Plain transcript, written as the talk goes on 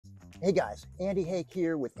Hey guys, Andy Hake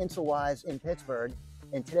here with InsulWise in Pittsburgh,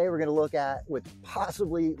 and today we're going to look at what's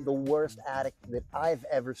possibly the worst attic that I've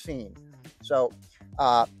ever seen. So,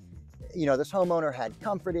 this homeowner had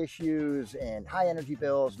comfort issues and high energy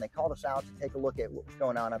bills, and they called us out to take a look at what was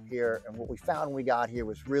going on up here. And what we found when we got here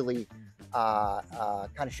was really kind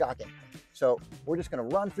of shocking. So we're just going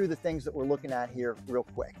to run through the things that we're looking at here real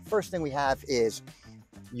quick. First thing we have is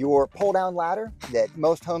your pull-down ladder that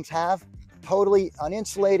most homes have, totally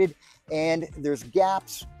uninsulated, and there's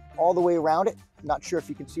gaps all the way around it. I'm not sure if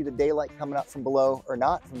you can see the daylight coming up from below or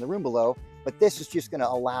not, from the room below, but this is just going to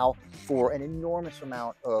allow for an enormous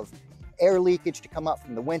amount of air leakage to come up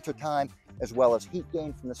from the winter time, as well as heat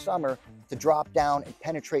gain from the summer to drop down and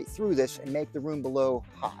penetrate through this and make the room below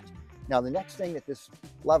hot. Now, the next thing that this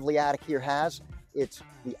lovely attic here has, it's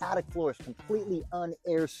the attic floor is completely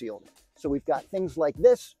unair sealed. So we've got things like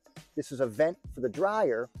this. This is a vent for the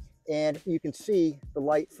dryer, and you can see the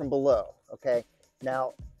light from below, okay?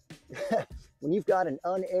 Now, when you've got an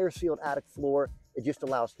unair sealed attic floor, it just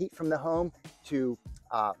allows heat from the home to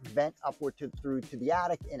vent upward through to the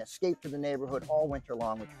attic and escape to the neighborhood all winter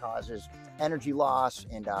long, which causes energy loss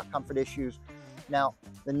and comfort issues. Now,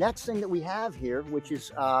 the next thing that we have here, which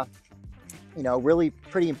is really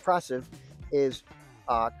pretty impressive, is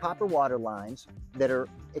copper water lines that are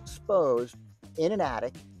exposed in an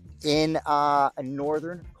attic in a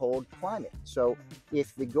northern cold climate. So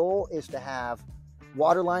if the goal is to have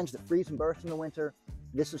water lines that freeze and burst in the winter,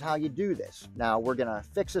 this is how you do this. Now, we're gonna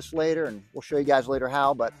fix this later and we'll show you guys later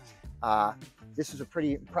how, but this is a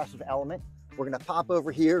pretty impressive element. We're gonna pop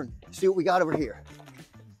over here and see what we got over here.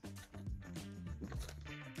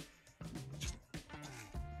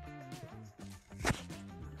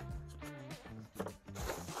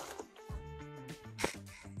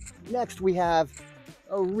 Next, we have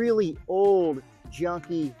a really old,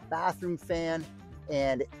 junky bathroom fan,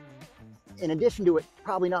 and in addition to it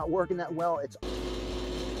probably not working that well, it's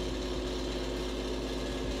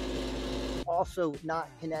also not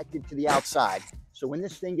connected to the outside. So when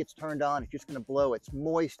this thing gets turned on, it's just going to blow its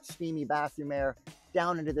moist, steamy bathroom air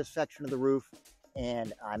down into this section of the roof,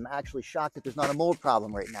 and I'm actually shocked that there's not a mold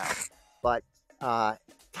problem right now. But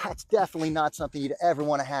that's definitely not something you'd ever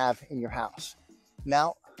want to have in your house.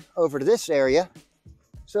 Now, over to this area.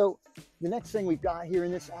 So the next thing we've got here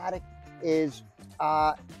in this attic is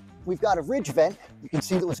we've got a ridge vent. You can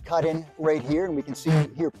see that was cut in right here, and we can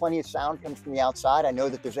hear plenty of sound comes from the outside. I know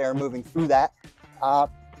that there's air moving through that. But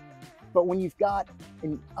when you've got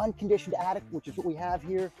an unconditioned attic, which is what we have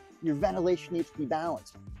here, your ventilation needs to be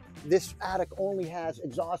balanced. This attic only has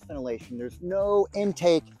exhaust ventilation. There's no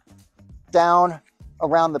intake down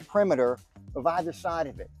around the perimeter of either side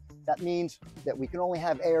of it. That means that we can only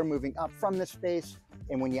have air moving up from this space,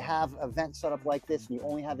 and when you have a vent set up like this and you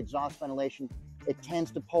only have exhaust ventilation, it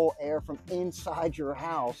tends to pull air from inside your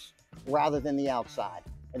house rather than the outside,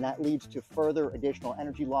 and that leads to further additional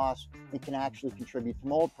energy loss and can actually contribute to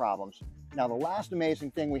mold problems. Now, the last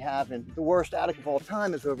amazing thing we have in the worst attic of all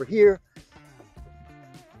time is over here.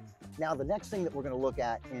 Now, the next thing that we're going to look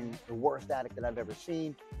at in the worst attic that I've ever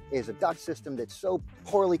seen is a duct system that's so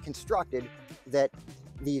poorly constructed that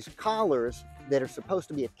these collars that are supposed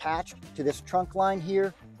to be attached to this trunk line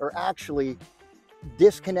here are actually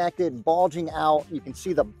disconnected, bulging out. You can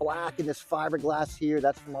see the black in this fiberglass here.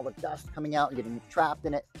 That's from all the dust coming out and getting trapped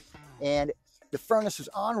in it. And the furnace is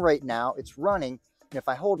on right now. It's running. And if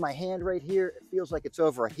I hold my hand right here, it feels like it's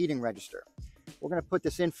over a heating register. We're going to put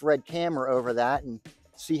this infrared camera over that and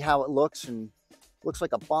see how it looks, and it looks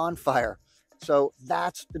like a bonfire. So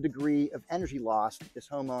that's the degree of energy loss that this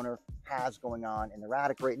homeowner has going on in their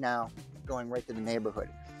attic right now, going right to the neighborhood.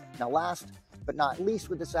 Now, last but not least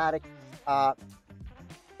with this attic,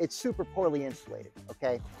 it's super poorly insulated,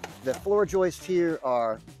 okay? The floor joists here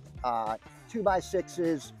are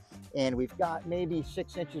 2x6s, and we've got maybe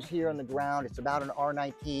 6 inches here on the ground. It's about an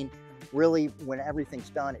R19. Really, when everything's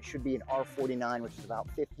done, it should be an R49, which is about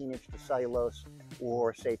 15 inches of cellulose,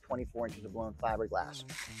 or say 24 inches of blown fiberglass.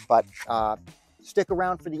 But stick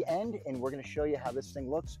around for the end, and we're going to show you how this thing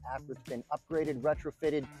looks after it's been upgraded,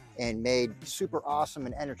 retrofitted, and made super awesome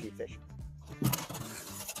and energy efficient.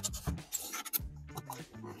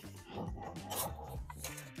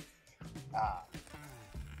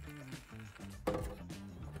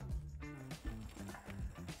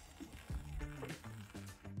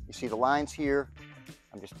 You see the lines here.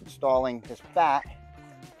 I'm just installing this batt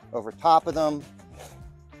over top of them,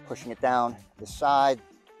 pushing it down this side,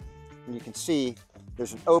 and you can see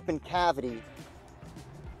there's an open cavity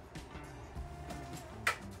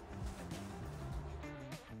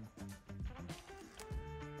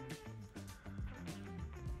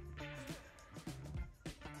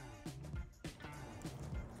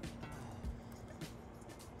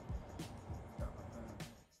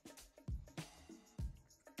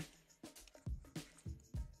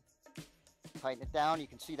Tighten it down. You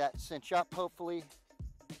can see that cinch up, hopefully.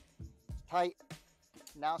 Tight.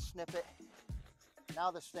 Now snip it.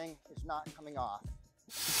 Now this thing is not coming off.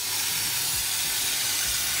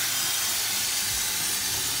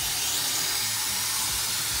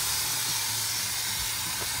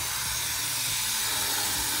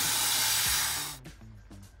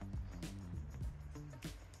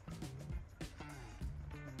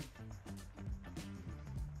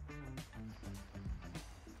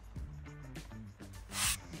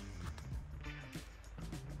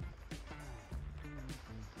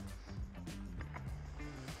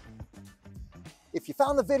 If you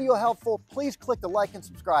found the video helpful, please click the like and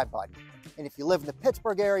subscribe button. And if you live in the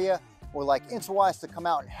Pittsburgh area or like InsulWise to come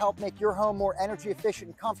out and help make your home more energy efficient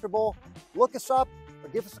and comfortable, look us up or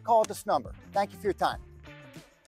give us a call at this number. Thank you for your time.